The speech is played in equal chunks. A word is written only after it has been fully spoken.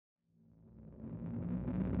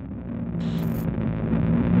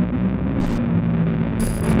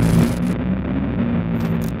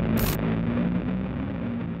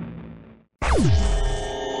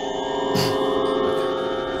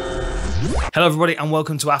Hello everybody and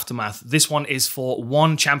welcome to Aftermath. This one is for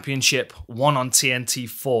one championship, one on TNT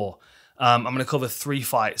 4. I'm going to cover 3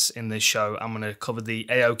 fights in this show. I'm going to cover the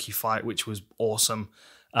Aoki fight, which was awesome,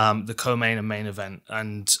 the co-main and main event.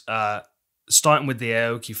 And starting with the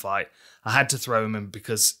Aoki fight, I had to throw him in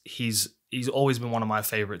because he's always been one of my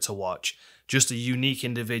favorite to watch. Just a unique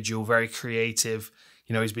individual, very creative.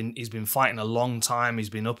 You know, he's been fighting a long time. He's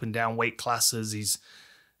been up and down weight classes.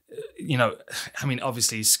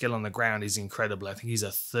 Obviously his skill on the ground is incredible. I think he's a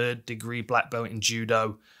 3rd degree black belt in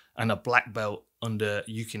judo and a black belt under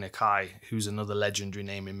Yuki Nakai, who's another legendary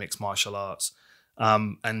name in mixed martial arts.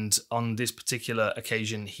 And on this particular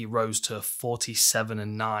occasion, he rose to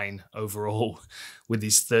 47-9 overall with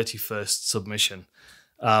his 31st submission.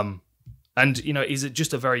 He's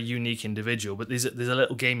just a very unique individual, but there's a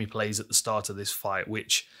little game he plays at the start of this fight,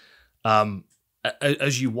 which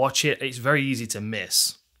as you watch it, it's very easy to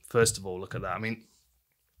miss. First of all, look at that. I mean,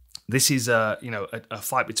 this is a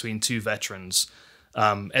fight between 2 veterans.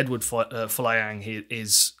 Edward Folayang,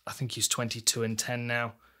 I think he's 22-10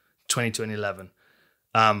 now, 22-11.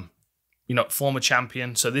 Former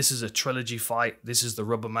champion. So this is a trilogy fight. This is the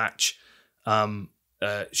rubber match. Shinya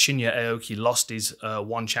Aoki lost his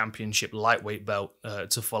one championship lightweight belt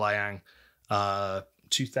to Folayang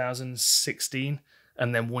 2016.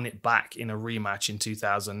 And then won it back in a rematch in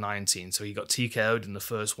 2019. So he got TKO'd in the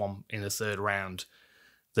first one in the 3rd round.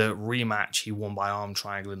 The rematch, he won by arm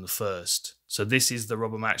triangle in the 1st. So this is the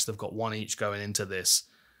rubber match. They've got 1 each going into this.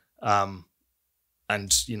 You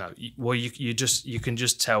can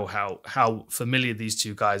just tell how familiar these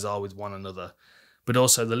 2 guys are with one another. But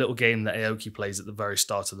also the little game that Aoki plays at the very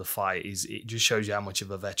start of the fight, it just shows you how much of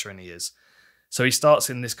a veteran he is. So he starts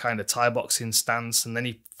in this kind of Thai boxing stance, and then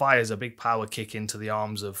he fires a big power kick into the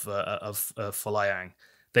arms of Folayang.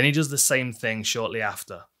 Then he does the same thing shortly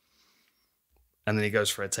after, and then he goes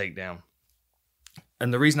for a takedown.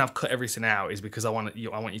 And the reason I've cut everything out is because I want you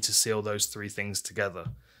to see all those 3 things together.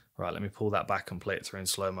 Right, let me pull that back and play it through in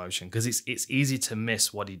slow motion because it's easy to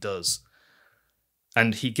miss what he does.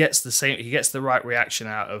 And he gets the right reaction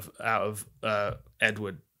out of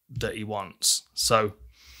Edward that he wants. So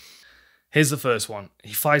here's the first one.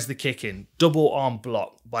 He fires the kick in. Double arm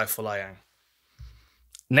block by Folayang.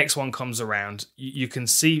 Next one comes around. You can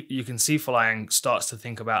see Folayang starts to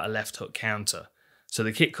think about a left hook counter. So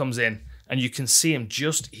the kick comes in and you can see him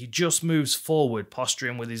he just moves forward,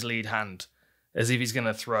 posturing with his lead hand as if he's going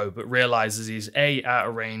to throw, but realizes he's out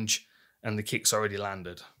of range and the kick's already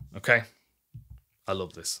landed. Okay? I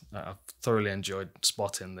love this. I've thoroughly enjoyed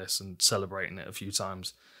spotting this and celebrating it a few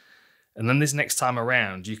times. And then this next time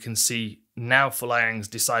around, you can see now Folayang's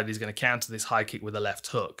decided he's going to counter this high kick with a left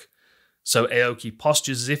hook. So Aoki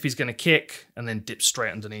postures as if he's going to kick and then dips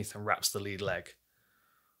straight underneath and wraps the lead leg.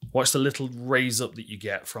 Watch the little raise up that you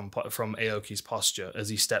get from Aoki's posture as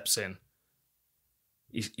he steps in.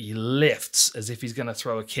 He lifts as if he's going to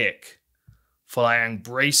throw a kick. Folayang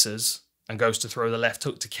braces and goes to throw the left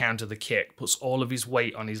hook to counter the kick, puts all of his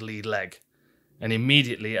weight on his lead leg. And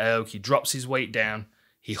immediately Aoki drops his weight down.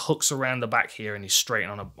 He hooks around the back here and he's straight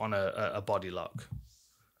on a body lock.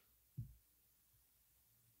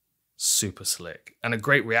 Super slick. And a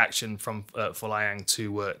great reaction from Folayang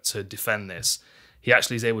to defend this. He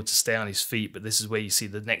actually is able to stay on his feet, but this is where you see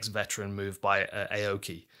the next veteran move by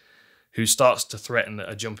Aoki, who starts to threaten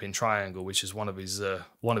a jumping triangle, which is one of his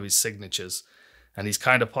signatures. And he's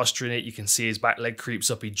kind of posturing it. You can see his back leg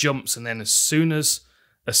creeps up. He jumps, and then as soon as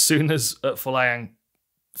Folayang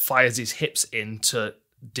fires his hips in to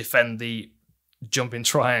defend the jumping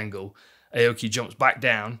triangle, Aoki jumps back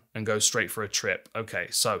down and goes straight for a trip. Okay,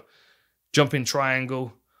 so jumping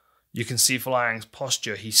triangle, you can see Folayang's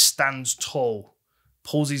posture. He stands tall,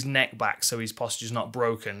 pulls his neck back so his posture's not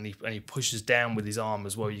broken, and he pushes down with his arm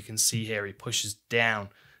as well. You can see here he pushes down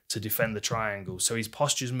to defend the triangle. So his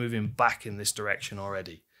posture's moving back in this direction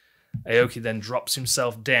already. Aoki then drops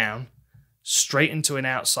himself down, straight into an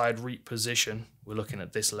outside reap position. We're looking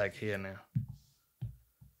at this leg here now.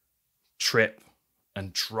 Trip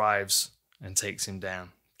and drives and takes him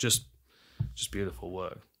down. Just beautiful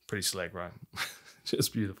work. Pretty slick, right?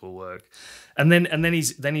 Just beautiful work. And then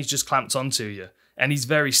he's just clamped onto you. And he's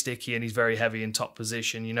very sticky and he's very heavy in top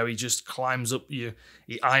position. You know, he just climbs up you,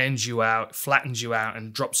 he irons you out, flattens you out,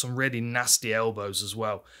 and drops some really nasty elbows as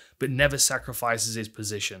well, but never sacrifices his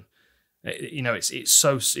position. You know, it's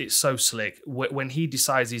so slick. When he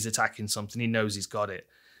decides he's attacking something, he knows he's got it.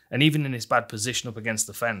 And even in his bad position up against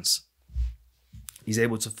the fence, he's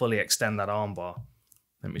able to fully extend that armbar.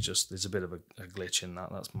 There's a bit of a glitch in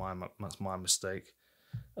that. That's my mistake.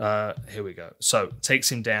 Here we go. So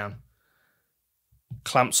takes him down.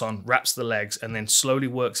 clamps on, wraps the legs, and then slowly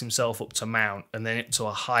works himself up to mount, and then up to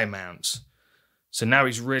a high mount. So now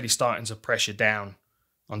he's really starting to pressure down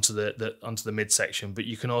onto the midsection, but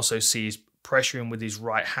you can also see he's pressuring with his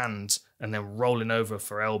right hand and then rolling over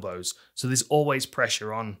for elbows. So there's always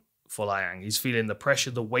pressure on Folayang. He's feeling the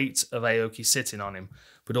pressure, the weight of Aoki sitting on him,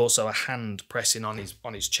 but also a hand pressing on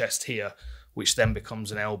his chest here, which then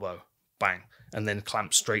becomes an elbow, bang, and then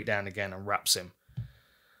clamps straight down again and wraps him.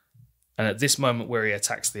 And at this moment where he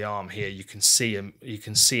attacks the arm here, you can see him. You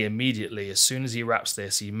can see immediately as soon as he wraps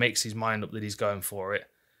this, he makes his mind up that he's going for it.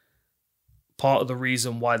 Part of the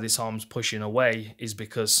reason why this arm's pushing away is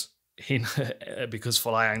because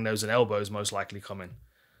Folayang knows an elbow is most likely coming.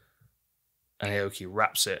 And Aoki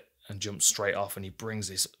wraps it and jumps straight off, and he brings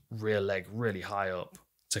his rear leg really high up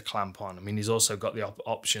to clamp on. I mean, he's also got the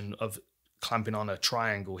option of clamping on a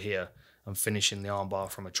triangle here and finishing the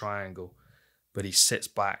armbar from a triangle. But he sits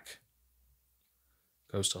back,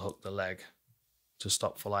 goes to hook the leg to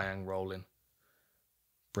stop Folayang rolling,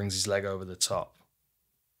 brings his leg over the top,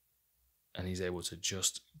 and he's able to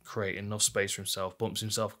just create enough space for himself, bumps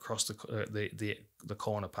himself across the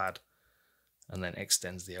corner pad, and then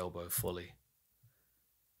extends the elbow fully.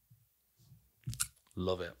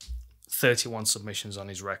 Love it. 31 submissions on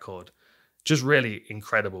his record. Just really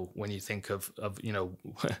incredible when you think of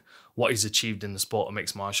what he's achieved in the sport of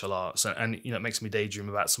mixed martial arts, and it makes me daydream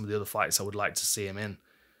about some of the other fights I would like to see him in.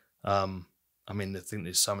 I mean, I think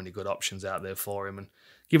there's so many good options out there for him, and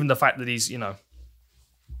given the fact that he's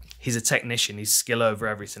a technician, he's skill over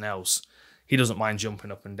everything else. He doesn't mind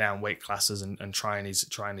jumping up and down weight classes and trying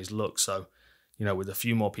his luck. So, with a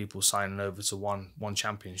few more people signing over to one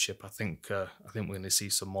championship, I think we're going to see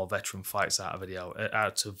some more veteran fights out of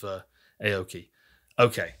Aoki.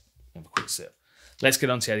 Okay, have a quick sip. Let's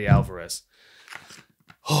get on to Eddie Alvarez.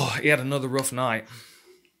 Oh, he had another rough night.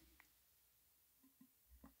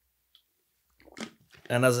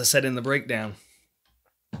 And as I said in the breakdown,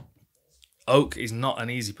 Oak is not an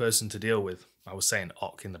easy person to deal with. I was saying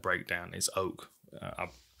Ock in the breakdown. It's Oak. I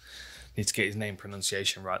need to get his name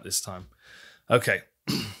pronunciation right this time. Okay.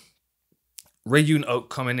 Rayun Oak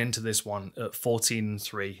coming into this one at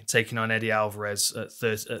 14-3, taking on Eddie Alvarez at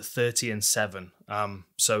 30-7.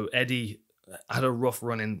 So Eddie had a rough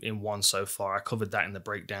run in one so far. I covered that in the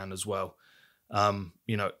breakdown as well.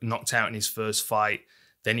 Knocked out in his first fight.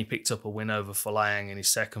 Then he picked up a win over Folayang in his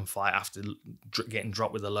second fight after getting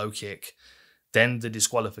dropped with a low kick. Then the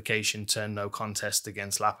disqualification turned no contest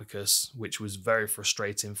against Lapicus, which was very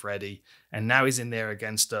frustrating for Eddie. And now he's in there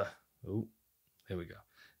against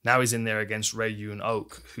Now he's in there against Rayun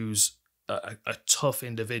Oak, who's a tough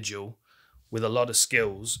individual with a lot of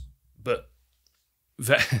skills, but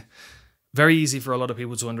very easy for a lot of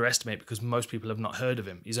people to underestimate because most people have not heard of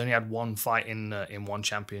him. He's only had one fight in one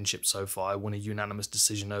championship so far. Won a unanimous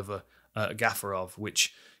decision over Gafarov,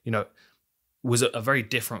 which was a very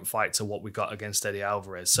different fight to what we got against Eddie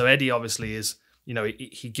Alvarez. So Eddie obviously is,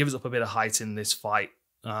 he gives up a bit of height in this fight.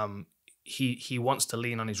 He wants to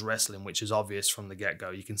lean on his wrestling, which is obvious from the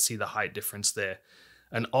get-go. You can see the height difference there.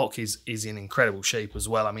 And Ock is in incredible shape as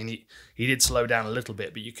well. I mean, he did slow down a little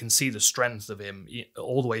bit, but you can see the strength of him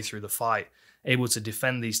all the way through the fight, able to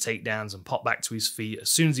defend these takedowns and pop back to his feet. As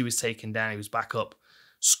soon as he was taken down, he was back up,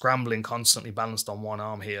 scrambling, constantly balanced on one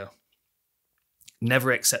arm here.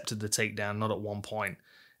 Never accepted the takedown, not at one point.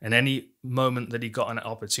 And any moment that he got an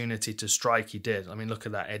opportunity to strike, he did. I mean, look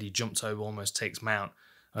at that. Eddie jumped over, almost takes mount,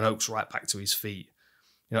 and Oak's right back to his feet.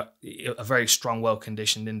 A very strong,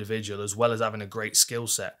 well-conditioned individual, as well as having a great skill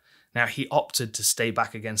set. Now, he opted to stay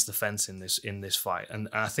back against the fence in this fight. And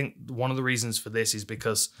I think one of the reasons for this is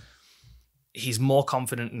because he's more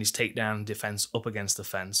confident in his takedown defense up against the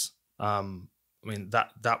fence. I mean,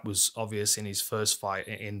 that was obvious in his first fight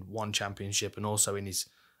in one championship and also in his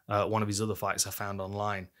one of his other fights I found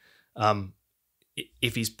online.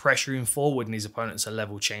 If he's pressuring forward and his opponents are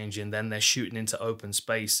level changing, then they're shooting into open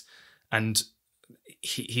space. And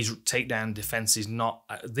his takedown defense is not,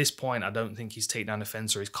 at this point, I don't think his takedown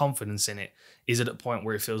defense or his confidence in it is at a point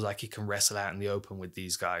where he feels like he can wrestle out in the open with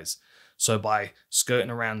these guys. So by skirting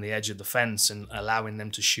around the edge of the fence and allowing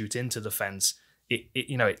them to shoot into the fence,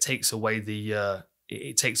 it takes away the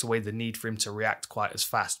need for him to react quite as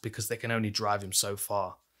fast because they can only drive him so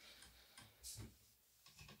far.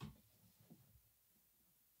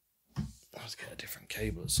 Let's get a different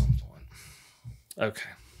cable at some point. Okay.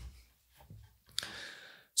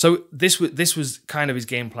 So this was kind of his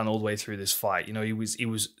game plan all the way through this fight. He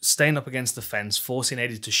was staying up against the fence, forcing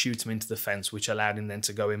Eddie to shoot him into the fence, which allowed him then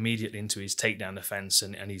to go immediately into his takedown defense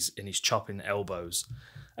and his chopping elbows.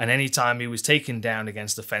 And anytime he was taken down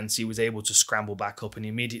against the fence, he was able to scramble back up and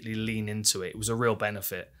immediately lean into it. It was a real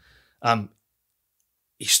benefit.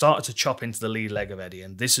 He started to chop into the lead leg of Eddie,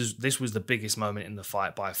 and this was the biggest moment in the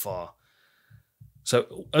fight by far.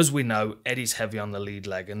 So, as we know, Eddie's heavy on the lead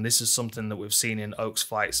leg, and this is something that we've seen in Oak's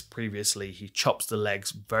fights previously. He chops the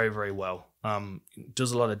legs very, very well.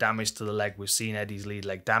 Does a lot of damage to the leg. We've seen Eddie's lead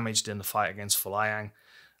leg damaged in the fight against Folayang.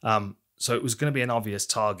 So it was going to be an obvious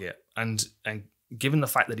target. And given the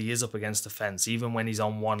fact that he is up against the fence, even when he's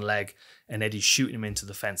on one leg and Eddie's shooting him into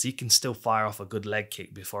the fence, he can still fire off a good leg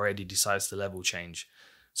kick before Eddie decides to level change.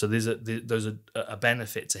 So there's a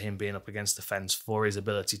benefit to him being up against the fence for his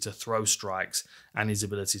ability to throw strikes and his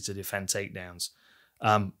ability to defend takedowns.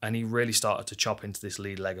 And he really started to chop into this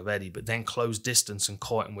lead leg of Eddie, but then closed distance and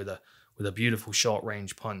caught him with a beautiful short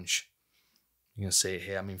range punch. You can see it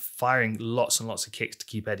here. I mean, firing lots and lots of kicks to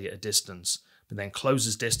keep Eddie at a distance, but then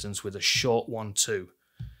closes distance with a short 1-2.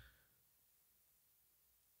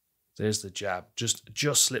 There's the jab. Just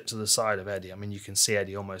slipped to the side of Eddie. I mean, you can see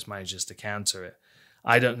Eddie almost manages to counter it.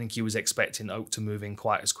 I don't think he was expecting Oak to move in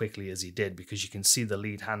quite as quickly as he did, because you can see the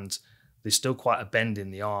lead hand, there's still quite a bend in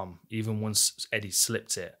the arm, even once Eddie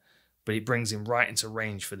slipped it. But it brings him right into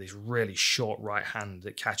range for this really short right hand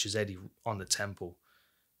that catches Eddie on the temple.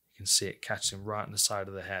 You can see it catches him right on the side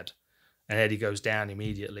of the head. And Eddie goes down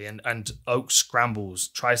immediately. And Oak scrambles,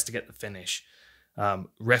 tries to get the finish.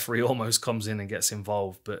 Referee almost comes in and gets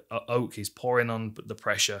involved, but Oak is pouring on the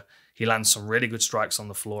pressure. He lands some really good strikes on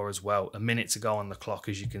the floor as well. A minute to go on the clock,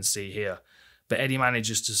 as you can see here. But Eddie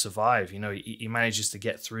manages to survive. You know, he manages to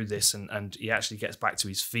get through this, and he actually gets back to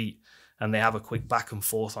his feet, and they have a quick back and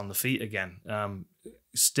forth on the feet again.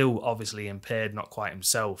 Still obviously impaired, not quite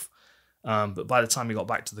himself. But by the time he got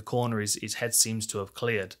back to the corner, his head seems to have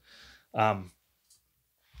cleared. And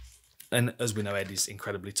as we know, Eddie's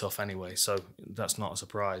incredibly tough anyway, so that's not a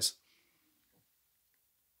surprise.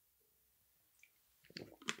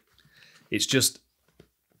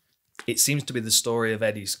 It seems to be the story of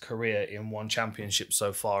Eddie's career in one championship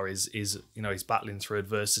so far is you know, he's battling through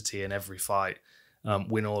adversity in every fight,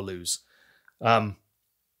 win or lose. So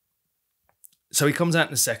he comes out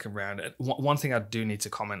in the second round. One thing I do need to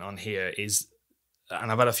comment on here is, and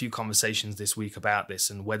I've had a few conversations this week about this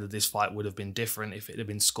and whether this fight would have been different if it had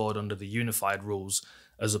been scored under the unified rules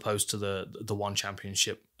as opposed to the one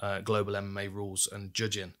championship global MMA rules and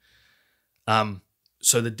judging.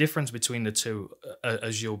 So the difference between the two,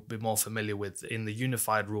 as you'll be more familiar with, in the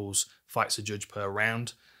unified rules, fights are judged per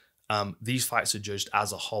round. These fights are judged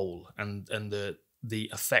as a whole, and the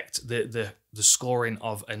effect, the scoring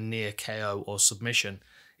of a near KO or submission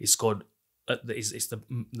is scored. It's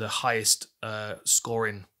the highest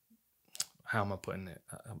scoring. How am I putting it?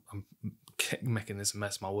 I'm making this a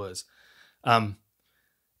mess of my words.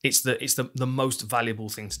 It's the most valuable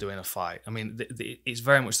thing to do in a fight. I mean, it's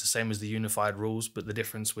very much the same as the unified rules, but the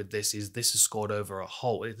difference with this is this is scored over a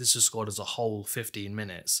whole. This is scored as a whole 15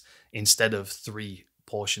 minutes instead of 3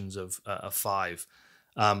 portions of 5.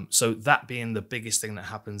 So that being the biggest thing that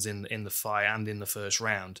happens in the fight and in the first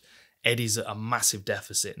round, Eddie's at a massive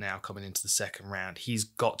deficit now coming into the second round. He's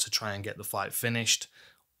got to try and get the fight finished.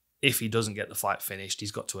 If he doesn't get the fight finished,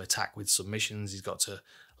 he's got to attack with submissions. He's got to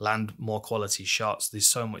land more quality shots. There's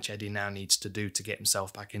so much Eddie now needs to do to get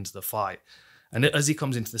himself back into the fight. And as he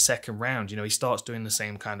comes into the second round, you know, he starts doing the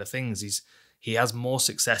same kind of things. He has more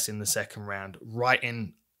success in the second round, right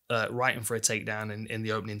in for a takedown in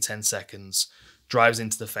the opening 10 seconds, drives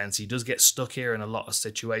into the fence. He does get stuck here in a lot of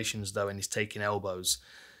situations though, and he's taking elbows.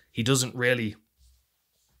 He doesn't really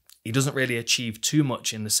achieve too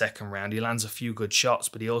much in the second round. He lands a few good shots,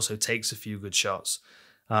 but he also takes a few good shots.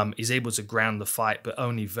 He's able to ground the fight, but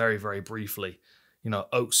only very, very briefly. You know,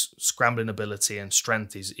 Oak's scrambling ability and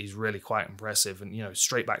strength is really quite impressive. And, you know,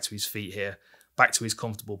 straight back to his feet here, back to his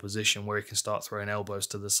comfortable position where he can start throwing elbows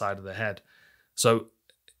to the side of the head. So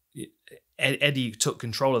Eddie took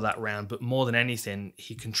control of that round, but more than anything,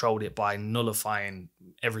 he controlled it by nullifying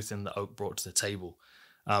everything that Oak brought to the table.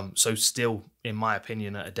 So still, in my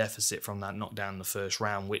opinion, at a deficit from that knockdown in the first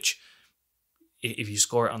round, which if you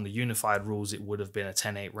score it on the unified rules, it would have been a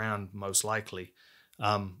 10-8 round most likely.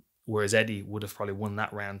 Whereas Eddie would have probably won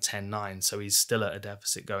that round 10-9. So he's still at a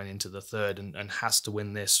deficit going into the third and has to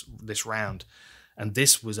win this round. And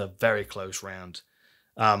this was a very close round.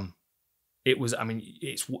 It was, I mean,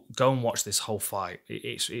 go and watch this whole fight.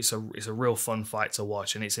 It's a real fun fight to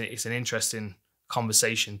watch. And it's an interesting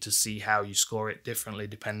conversation to see how you score it differently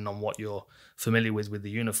depending on what you're familiar with the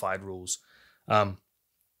unified rules.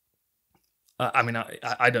 I mean,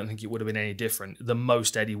 I don't think it would have been any different. The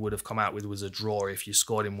most Eddie would have come out with was a draw if you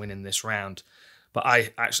scored him winning this round. But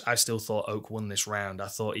I still thought Oak won this round. I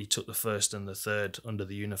thought he took the first and the third under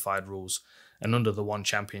the unified rules and under the one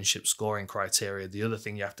championship scoring criteria. The other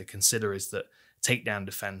thing you have to consider is that takedown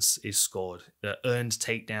defense is scored. Earned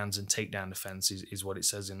takedowns and takedown defense is what it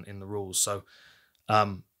says in the rules. So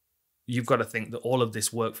you've got to think that all of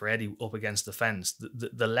this work for Eddie up against the fence,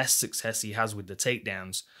 the less success he has with the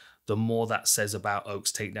takedowns, the more that says about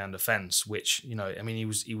Oak's takedown defense, which, you know, I mean,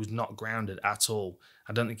 he was not grounded at all.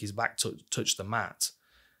 I don't think his back touched the mat.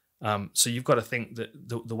 So you've got to think that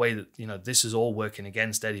the way that, you know, this is all working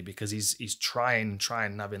against Eddie, because he's trying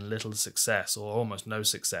and having little success or almost no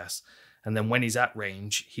success. And then when he's at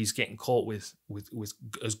range, he's getting caught with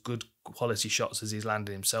as good quality shots as he's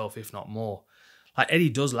landed himself, if not more. Like, Eddie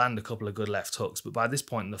does land a couple of good left hooks, but by this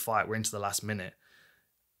point in the fight, we're into the last minute.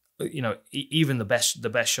 You know, even the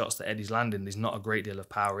best shots that Eddie's landing, there's not a great deal of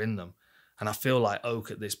power in them. And I feel like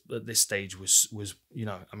Oak at this stage was you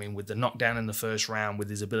know, I mean, with the knockdown in the first round,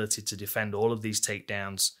 with his ability to defend all of these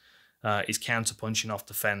takedowns, his counter punching off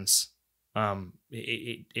the fence,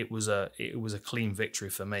 it was a clean victory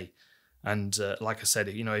for me. And like I said,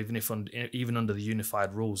 you know, even under the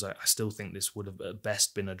unified rules, I still think this would have at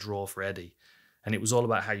best been a draw for Eddie. And it was all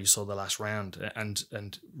about how you saw the last round.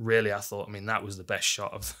 And really, I thought, I mean, that was the best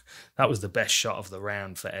shot of the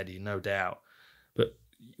round for Eddie, no doubt. But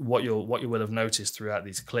what you will have noticed throughout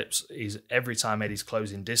these clips is every time Eddie's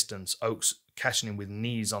closing distance, Oak's catching him with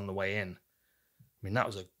knees on the way in. I mean, that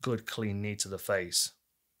was a good, clean knee to the face.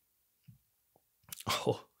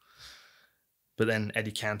 Oh. But then Eddie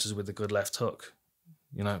counters with a good left hook.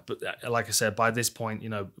 You know, but like I said, by this point, you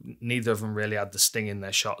know, neither of them really had the sting in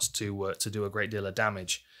their shots to do a great deal of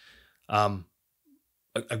damage. A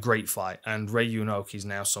great fight, and Rei Yunoki is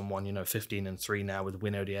now someone, you know, 15-3 now with a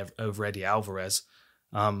win over Eddie Alvarez.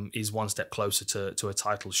 Is one step closer to a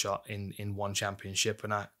title shot in one championship,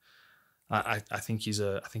 and I think he's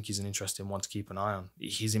an interesting one to keep an eye on.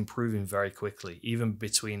 He's improving very quickly, even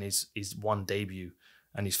between his one debut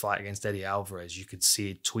and his fight against Eddie Alvarez. You could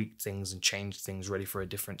see it tweak things and change things, ready for a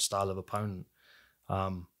different style of opponent.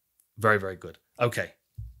 Very, very good. Okay,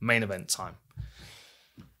 main event time.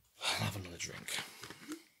 I'll have another drink.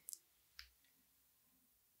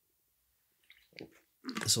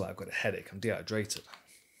 That's why I've got a headache. I'm dehydrated.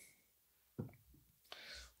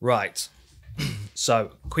 Right.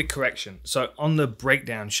 So, quick correction. So, on the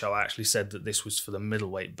breakdown show, I actually said that this was for the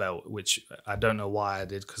middleweight belt, which I don't know why I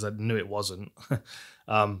did, because I knew it wasn't.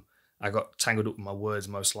 I got tangled up with my words,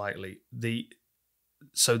 most likely.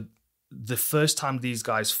 So, the first time these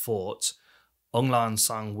guys fought, Aung La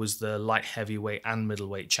Nsang was the light heavyweight and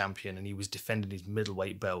middleweight champion, and he was defending his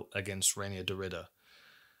middleweight belt against Reiner Derrida.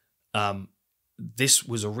 This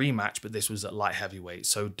was a rematch, but this was at light heavyweight.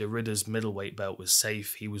 So Derrida's middleweight belt was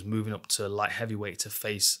safe. He was moving up to light heavyweight to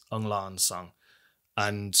face Aung La Nsang.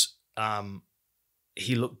 And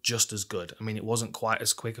he looked just as good. I mean, it wasn't quite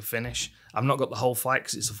as quick a finish. I've not got the whole fight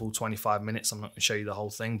because it's a full 25 minutes. I'm not going to show you the whole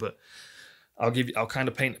thing, but I'll kind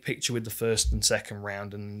of paint a picture with the first and second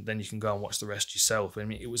round, and then you can go and watch the rest yourself. I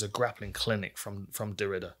mean, it was a grappling clinic from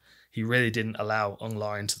Derrida. He really didn't allow Aung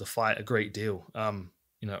La into the fight a great deal.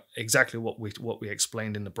 You know, exactly what we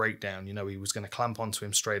explained in the breakdown. You know, he was going to clamp onto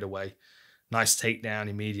him straight away. Nice takedown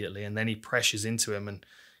immediately. And then he pressures into him. And,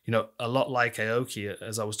 you know, a lot like Aoki,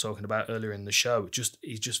 as I was talking about earlier in the show,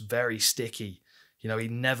 he's just very sticky. You know, he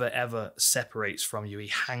never, ever separates from you.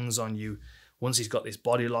 He hangs on you. Once he's got this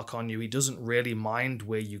body lock on you, he doesn't really mind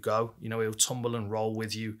where you go. You know, he'll tumble and roll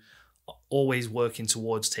with you, always working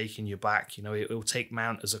towards taking you back. You know, he'll take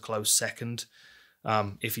mount as a close second.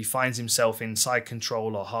 If he finds himself in side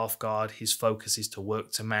control or half guard, his focus is to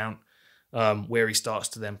work to mount, where he starts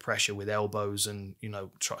to then pressure with elbows and, you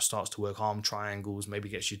know, starts to work arm triangles, maybe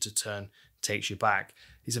gets you to turn, takes you back.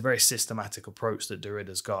 It's a very systematic approach that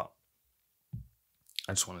Derrida's got.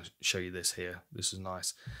 I just want to show you this here. This is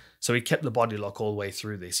nice. So he kept the body lock all the way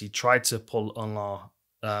through this. He tried to pull Aung La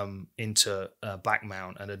into back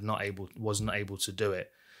mount and wasn't able to do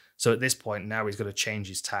it. So at this point, now he's got to change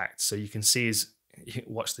his tact. So you can see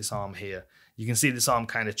watch this arm here. You can see this arm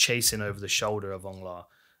kind of chasing over the shoulder of Aung La.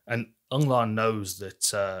 And Aung La knows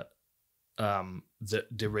that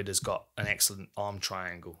that Derrida's got an excellent arm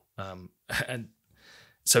triangle. And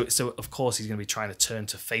so of course he's going to be trying to turn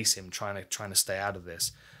to face him, trying to stay out of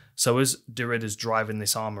this. So as Derrida's driving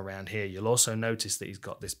this arm around here, you'll also notice that he's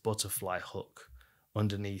got this butterfly hook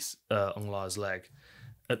underneath Aung La's leg.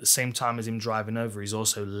 At the same time as him driving over, he's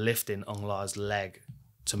also lifting Aung La's leg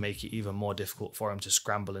to make it even more difficult for him to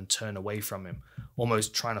scramble and turn away from him,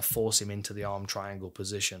 almost trying to force him into the arm triangle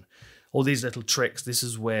position. All these little tricks, this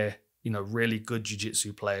is where really good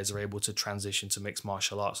jiu-jitsu players are able to transition to mixed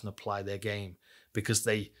martial arts and apply their game because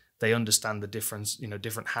they understand the difference,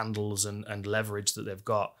 different handles and leverage that they've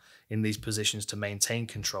got in these positions to maintain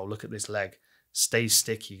control. Look at this leg. Stays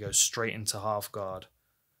sticky, goes straight into half guard.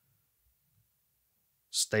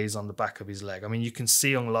 Stays on the back of his leg. I mean, you can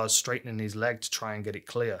see Aung La straightening his leg to try and get it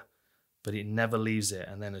clear, but it never leaves it.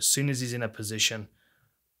 And then as soon as he's in a position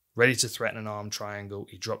ready to threaten an arm triangle,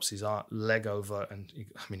 he drops his leg over, and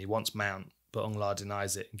he wants mount, but Aung La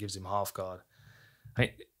denies it and gives him half guard.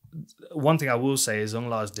 One thing I will say is Aung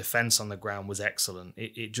La's defense on the ground was excellent.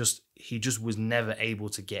 He just was never able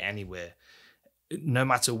to get anywhere. No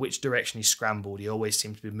matter which direction he scrambled, he always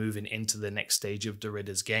seemed to be moving into the next stage of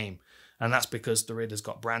Derida's game. And that's because Derida's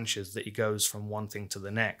got branches that he goes from one thing to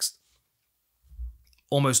the next.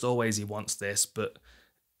 Almost always he wants this, but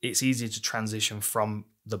it's easier to transition from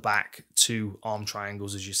the back to arm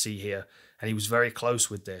triangles, as you see here. And he was very close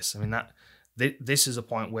with this. I mean, this is a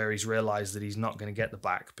point where he's realized that he's not going to get the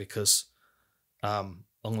back because Aung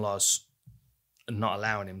La's not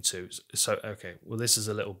allowing him to. So, okay, well, this is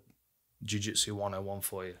a little Jiu-Jitsu 101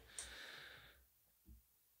 for you.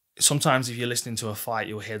 Sometimes if you're listening to a fight,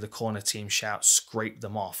 you'll hear the corner team shout, scrape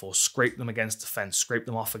them off, or scrape them against the fence, scrape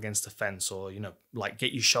them off against the fence, or, like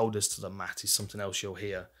get your shoulders to the mat is something else you'll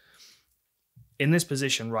hear. In this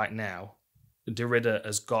position right now, Derrida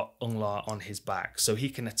has got Aung La on his back, so he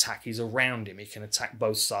can attack. He's around him. He can attack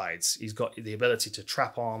both sides. He's got the ability to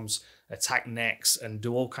trap arms, attack necks, and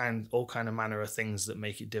do all kind of manner of things that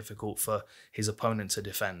make it difficult for his opponent to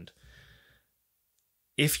defend.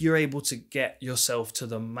 If you're able to get yourself to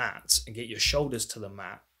the mat and get your shoulders to the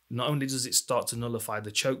mat, not only does it start to nullify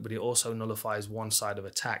the choke, but it also nullifies one side of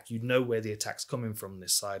attack. You know where the attack's coming from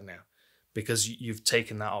this side now because you've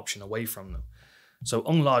taken that option away from them. So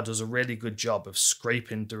Aung La does a really good job of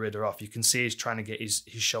scraping Derrida off. You can see he's trying to get his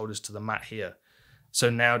shoulders to the mat here.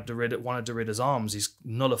 So now one of Derrida's arms is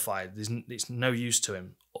nullified. It's no use to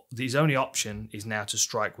him. His only option is now to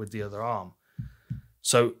strike with the other arm.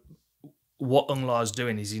 So what Aung La is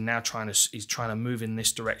doing is he's trying to move in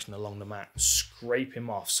this direction along the mat, scrape him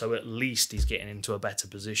off, so at least he's getting into a better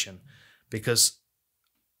position, because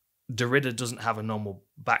Derrida doesn't have a normal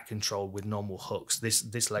back control with normal hooks.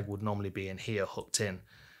 This leg would normally be in here, hooked in.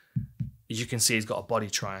 As you can see, he's got a body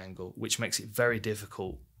triangle, which makes it very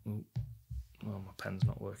difficult. Oh, my pen's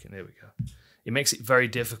not working. There we go. It makes it very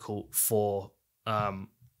difficult for Aung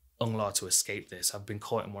La to escape this. I've been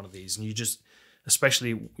caught in one of these, and you just,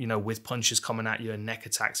 especially with punches coming at you and neck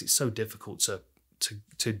attacks, it's so difficult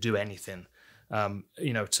to do anything.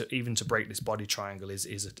 To break this body triangle is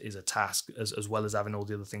a task, as well as having all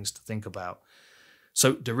the other things to think about.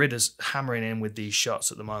 So Derrida's hammering in with these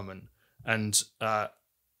shots at the moment, and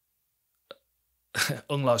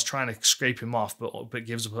Aung La's trying to scrape him off, but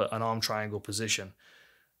gives up an arm triangle position.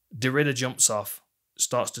 Derrida jumps off,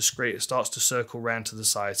 starts to circle round to the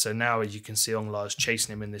side. So now you can see Aung La is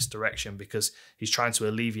chasing him in this direction because he's trying to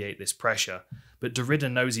alleviate this pressure. But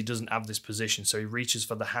Derrida knows he doesn't have this position, so he reaches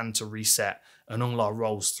for the hand to reset, and Aung La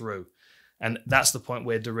rolls through. And that's the point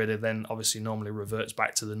where Derrida then obviously normally reverts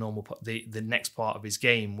back to the next part of his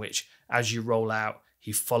game, which as you roll out,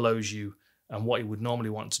 he follows you. And what he would normally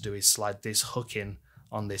want to do is slide this hook in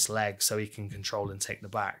on this leg so he can control and take the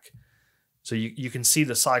back. So you can see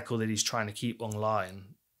the cycle that he's trying to keep Aung La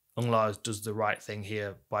in. Aung La does the right thing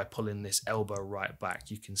here by pulling this elbow right back.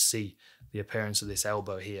 You can see the appearance of this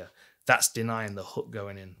elbow here. That's denying the hook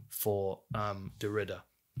going in for Derrida.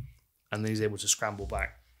 And then he's able to scramble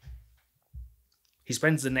back. He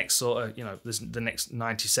spends the next the next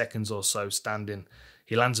 90 seconds or so standing.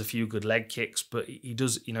 He lands a few good leg kicks, but he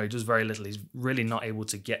does very little. He's really not able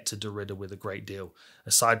to get to Derrida with a great deal,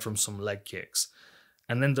 aside from some leg kicks.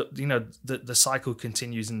 And then the cycle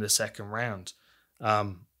continues in the second round.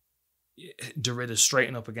 Derrida's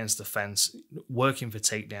straighten up against the fence, working for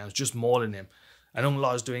takedowns, just mauling him. And Aung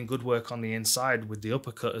La's doing good work on the inside with the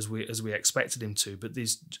uppercut as we expected him to, but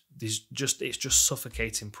it's just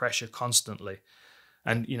suffocating pressure constantly.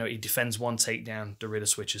 And he defends one takedown, Derrida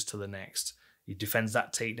switches to the next. He defends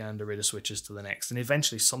that takedown, Derrida switches to the next, and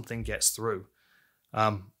eventually something gets through.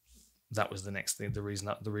 That was the next thing. The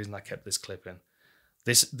reason I kept this clip in.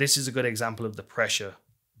 This is a good example of the pressure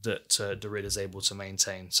that Derrida is able to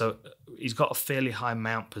maintain. So he's got a fairly high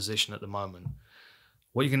mount position at the moment.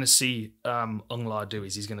 What you're going to see Aung La do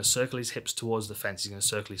is he's going to circle his hips towards the fence. He's going to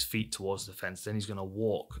circle his feet towards the fence. Then he's going to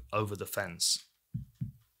walk over the fence.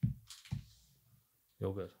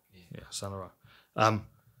 You're good? Yeah, sound all right.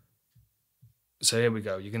 So here we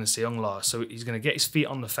go. You're going to see Aung La. So he's going to get his feet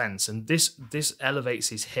on the fence, and this elevates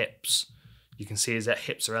his hips You can see his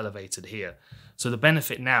hips are elevated here. So the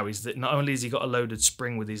benefit now is that not only has he got a loaded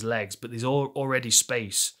spring with his legs, but there's already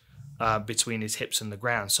space between his hips and the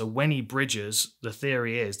ground. So when he bridges, the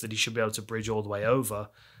theory is that he should be able to bridge all the way over.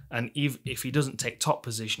 And if he doesn't take top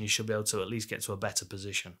position, he should be able to at least get to a better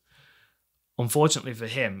position. Unfortunately for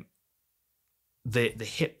him, the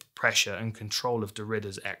hip pressure and control of Derrida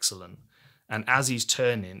is excellent. And as he's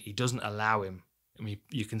turning, he doesn't allow him. I mean,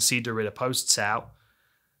 you can see Derrida posts out,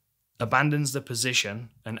 abandons the position,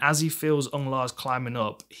 and as he feels Aung La's climbing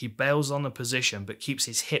up, he bails on the position but keeps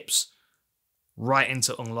his hips right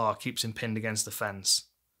into Aung La, keeps him pinned against the fence.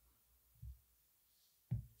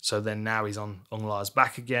 So then now he's on Aung La's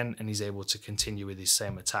back again, and he's able to continue with his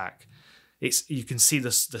same attack. You can see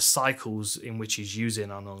the cycles in which he's using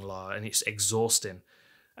on Aung La, and it's exhausting.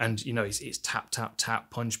 And, you know, it's tap, tap, tap,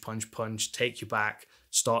 punch, punch, punch, take you back,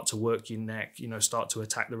 start to work your neck, you know, start to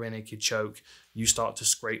attack the rear naked choke. You start to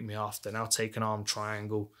scrape me off, then I'll take an arm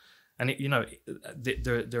triangle. And,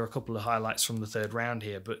 there are a couple of highlights from the third round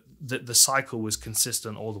here, but the cycle was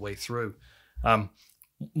consistent all the way through.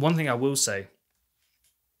 One thing I will say,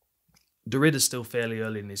 Derrida's still fairly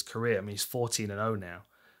early in his career. I mean, he's 14-0 now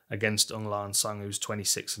against Aung La Nsang, who's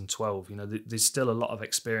 26-12. You know, there's still a lot of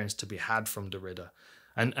experience to be had from Derrida.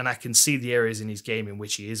 And I can see the areas in his game in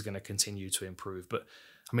which he is going to continue to improve. But,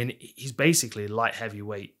 I mean, he's basically light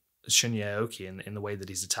heavyweight Shunya Aoki in the way that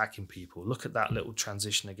he's attacking people. Look at that little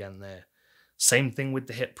transition again there. Same thing with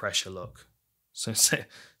the hip pressure, look. So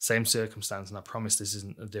same circumstance, and I promise this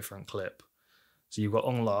isn't a different clip. So you've got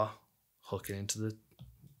Aung La hooking into the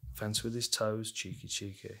fence with his toes, cheeky,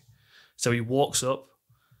 cheeky. So he walks up,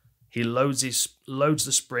 he loads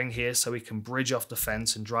the spring here so he can bridge off the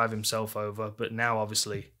fence and drive himself over. But now,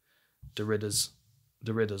 obviously, Derrida's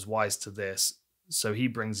wise to this. So he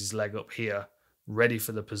brings his leg up here, ready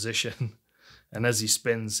for the position. And as he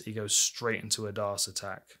spins, he goes straight into a Darce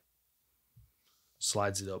attack.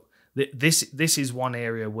 Slides it up. This is one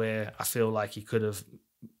area where I feel like he could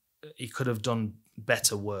have done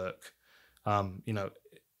better work.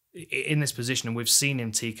 In this position, and we've seen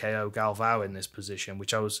him TKO Galvao in this position,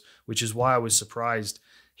 which is why I was surprised.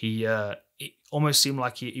 It almost seemed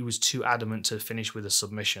like he was too adamant to finish with a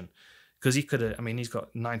submission, because he could have. I mean, he's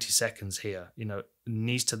got 90 seconds here. You know,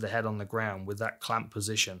 knees to the head on the ground with that clamp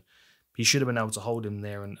position. He should have been able to hold him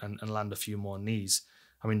there and land a few more knees.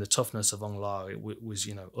 I mean, the toughness of Aung La was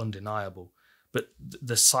undeniable, but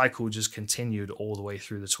the cycle just continued all the way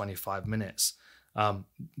through the 25 minutes.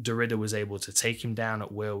 Derrida was able to take him down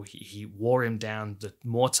at will. He wore him down. The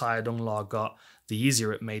more tired Aung La got, the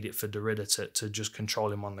easier it made it for Derrida to just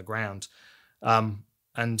control him on the ground. Aung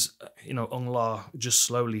La just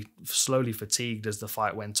slowly fatigued as the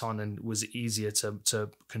fight went on and was easier to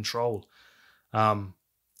control,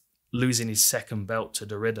 losing his second belt to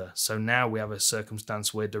Derrida. So now we have a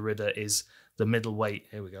circumstance where Derrida is the middleweight.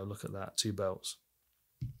 Here we go. Look at that. 2 belts.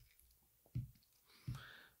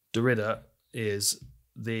 Derrida is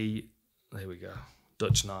there we go,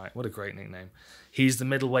 Dutch Knight. What a great nickname. He's the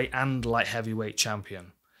middleweight and light heavyweight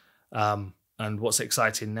champion. And what's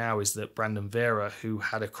exciting now is that Brandon Vera, who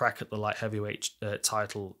had a crack at the light heavyweight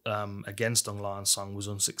title against Aung La Nsang, was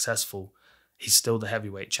unsuccessful. He's still the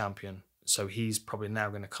heavyweight champion. So he's probably now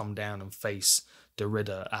going to come down and face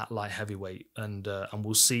Derrida at light heavyweight. And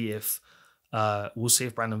we'll see if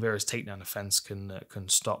Brandon Vera's takedown offense can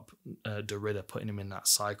stop Derrida putting him in that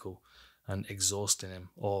cycle and exhausting him,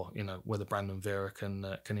 or whether Brandon Vera can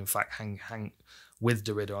in fact hang with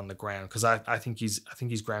Derrida on the ground, because I think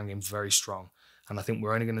his ground game's very strong, and I think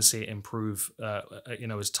we're only going to see it improve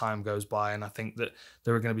as time goes by. And I think that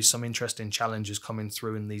there are going to be some interesting challenges coming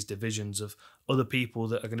through in these divisions of other people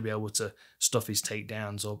that are going to be able to stuff his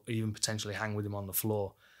takedowns or even potentially hang with him on the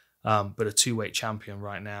floor. But a 2-weight champion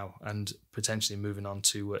right now, and potentially moving on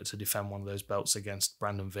to defend one of those belts against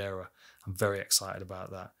Brandon Vera. I'm very excited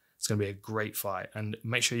about that. It's going to be a great fight, and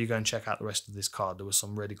make sure you go and check out the rest of this card. There were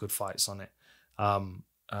some really good fights on it.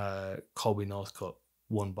 Colby Northcutt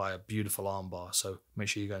won by a beautiful armbar, so make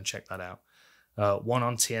sure you go and check that out. One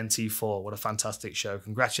on TNT4. What a fantastic show.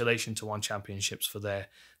 Congratulations to One Championships for their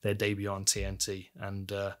debut on TNT,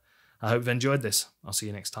 and I hope you've enjoyed this. I'll see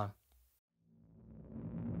you next time.